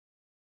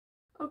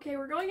Okay,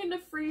 we're going into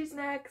freeze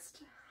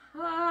next.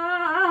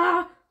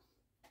 Oh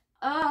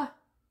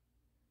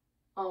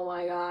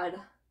my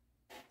god.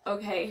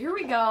 Okay, here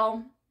we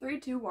go. 3,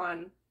 2,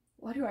 1.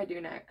 What do I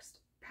do next?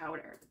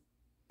 Powder.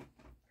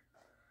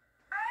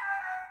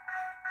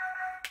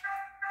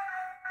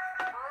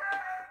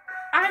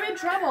 I'm in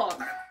trouble.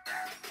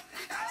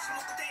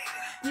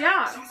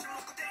 Yeah.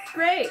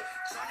 Great.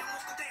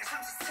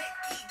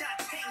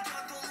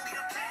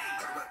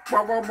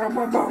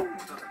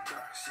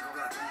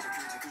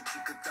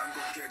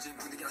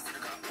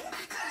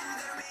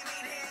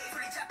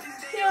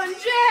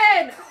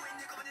 Hyunjin!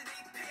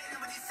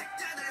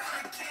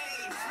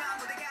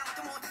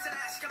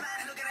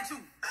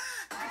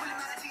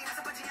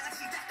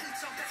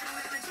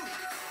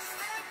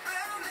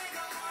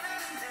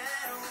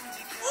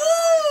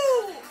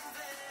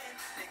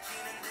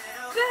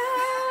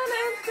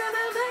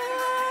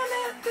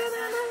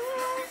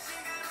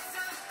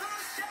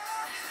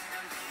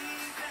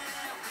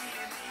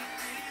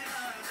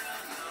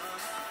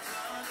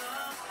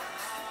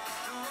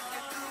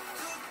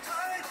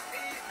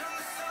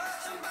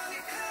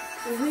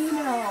 We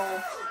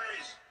know.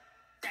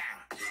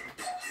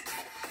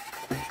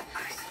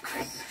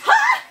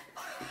 Huh?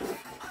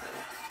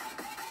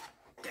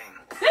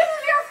 This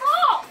is your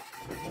fault!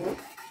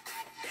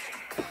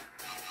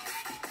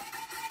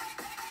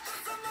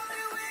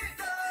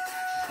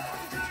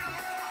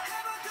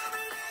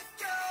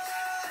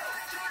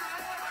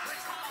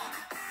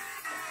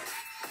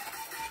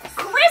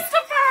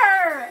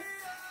 Christopher!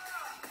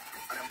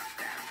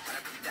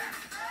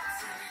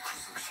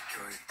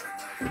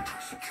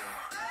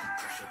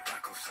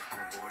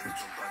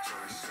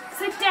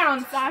 Sit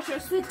down, Sasha,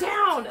 sit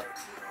down!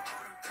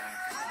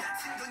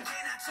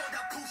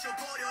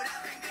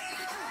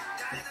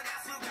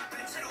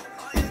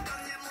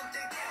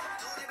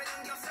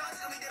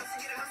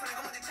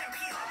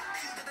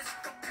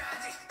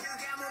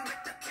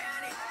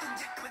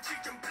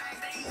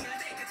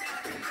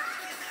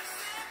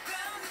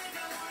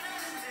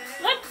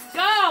 Let's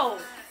go!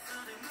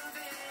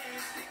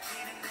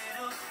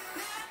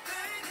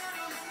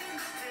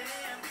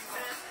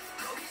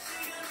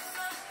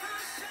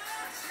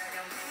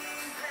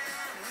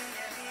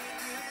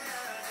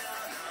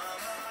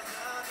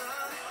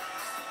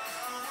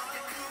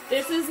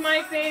 This is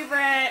my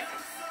favorite.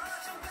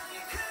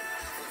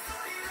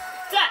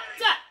 Da,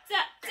 da,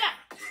 da, da.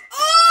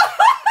 Oh!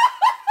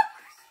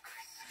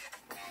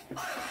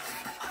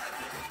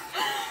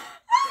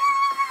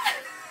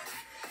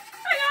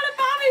 I got a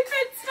bobby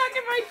pin stuck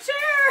in my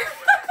chair.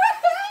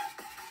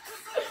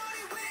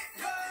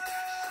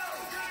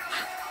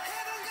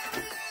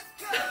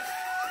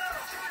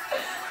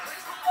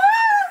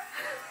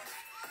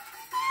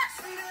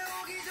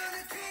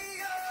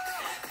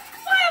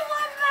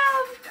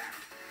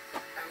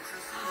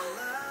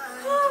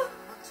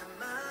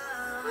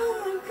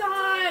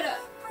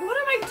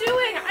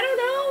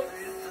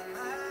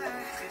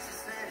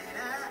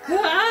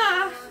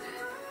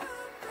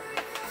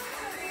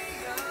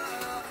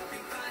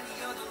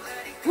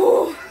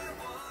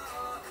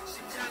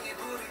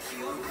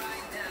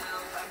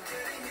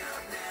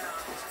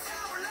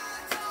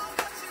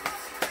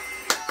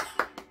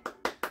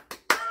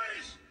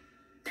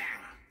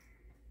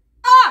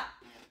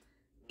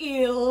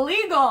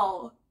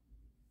 Illegal.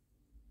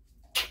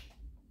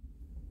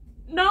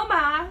 No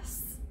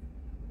mas.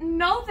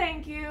 No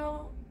thank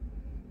you.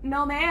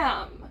 No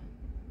ma'am.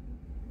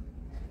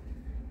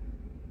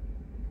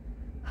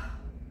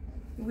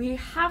 We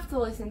have to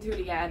listen to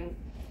it again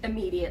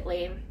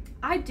immediately.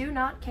 I do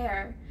not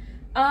care.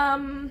 I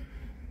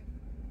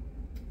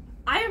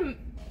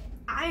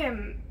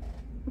am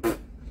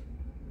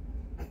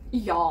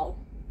y'all.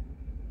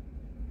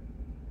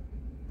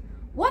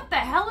 What the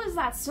hell is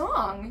that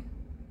song?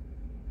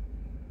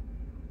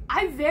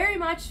 I very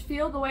much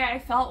feel the way I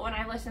felt when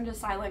I listened to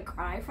Silent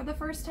Cry for the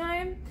first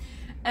time.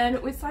 And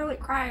with Silent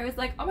Cry, I was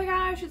like, oh my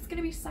gosh, it's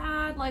gonna be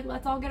sad. Like,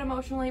 let's all get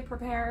emotionally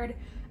prepared.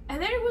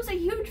 And then it was a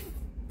huge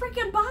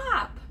freaking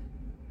bop.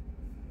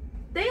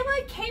 They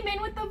like came in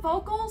with the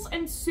vocals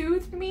and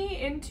soothed me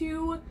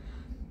into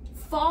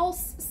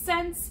false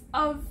sense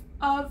of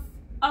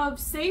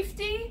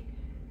safety.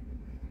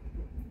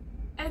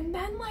 And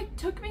then like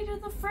took me to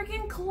the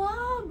freaking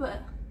club.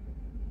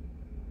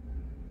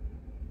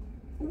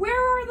 Where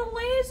are the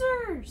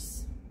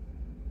lasers?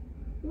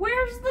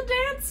 Where's the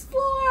dance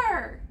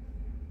floor?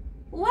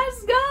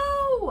 Let's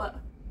go!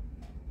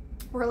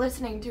 We're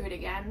listening to it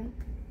again.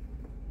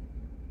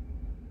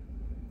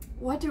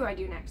 What do I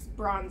do next?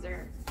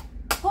 Bronzer.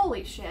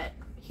 Holy shit.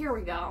 Here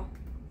we go.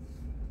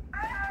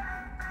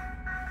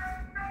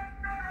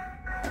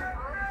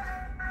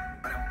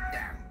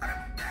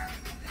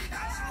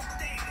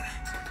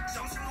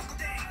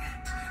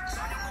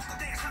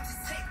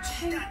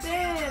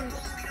 Jaden.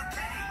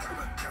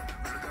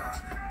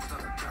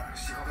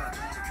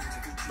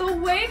 The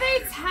way they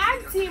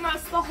tag team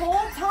us the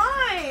whole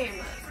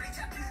time.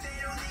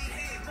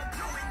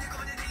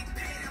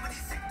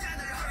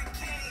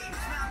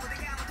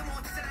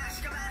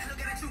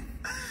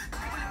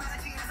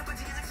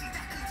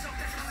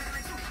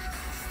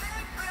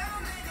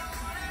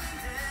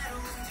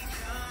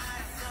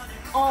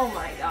 Oh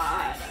my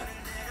god.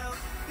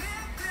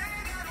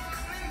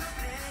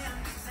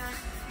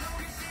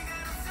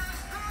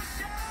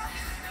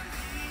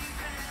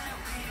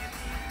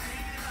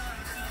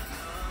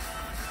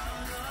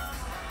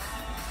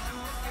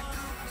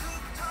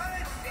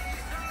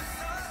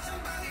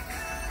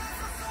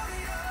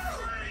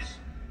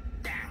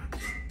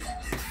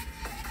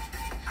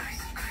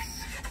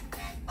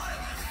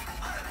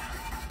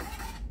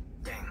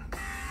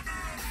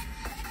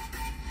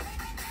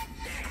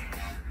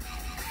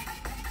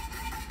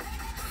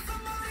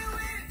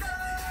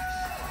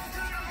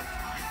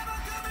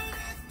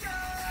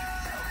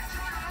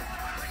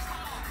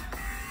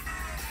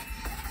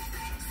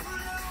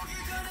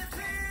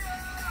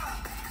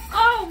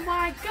 Oh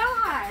my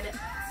god!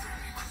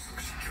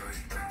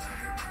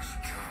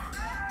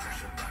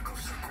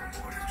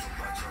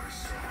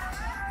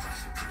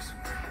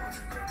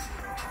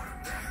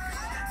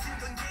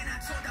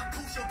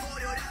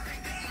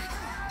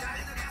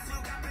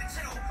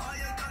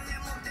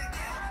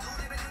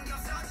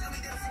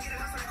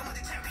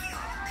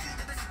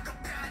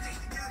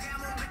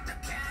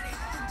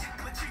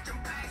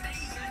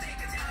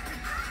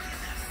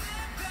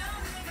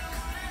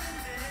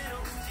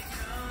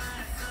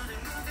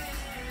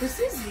 This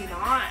is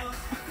not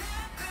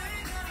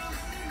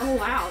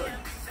allowed.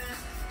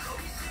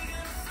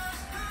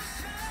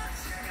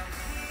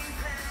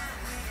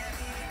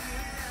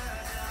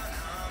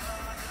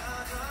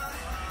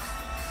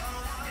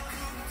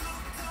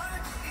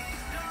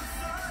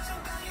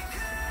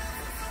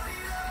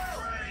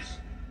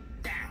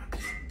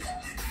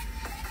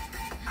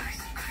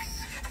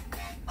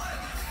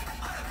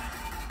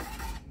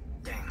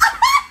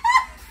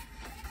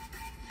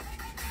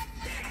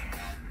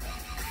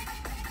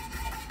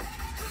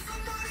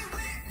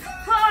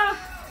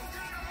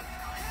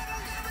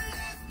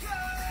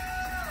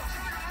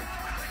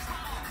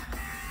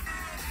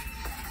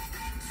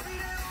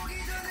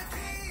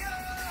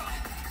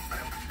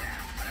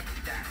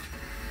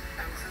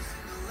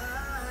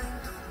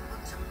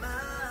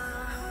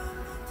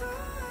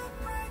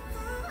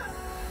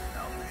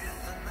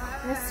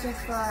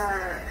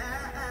 Christopher.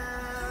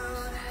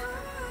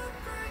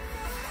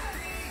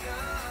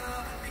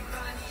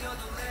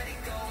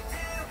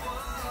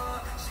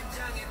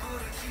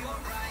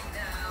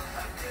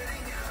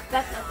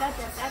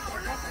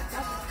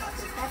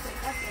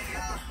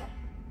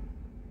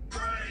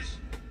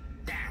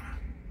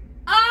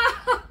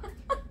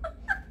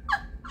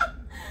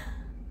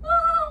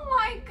 Oh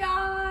my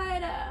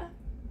god.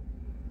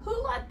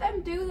 Who let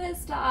them do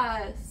this to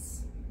us?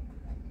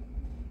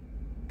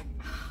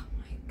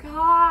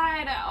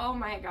 God, oh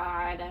my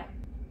god.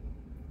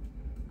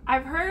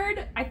 I've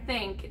heard, I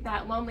think,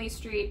 that Lonely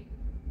Street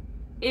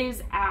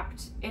is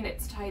apt in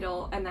its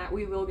title and that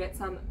we will get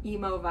some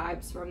emo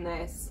vibes from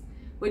this,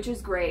 which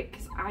is great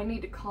because I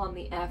need to calm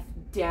the F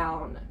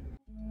down.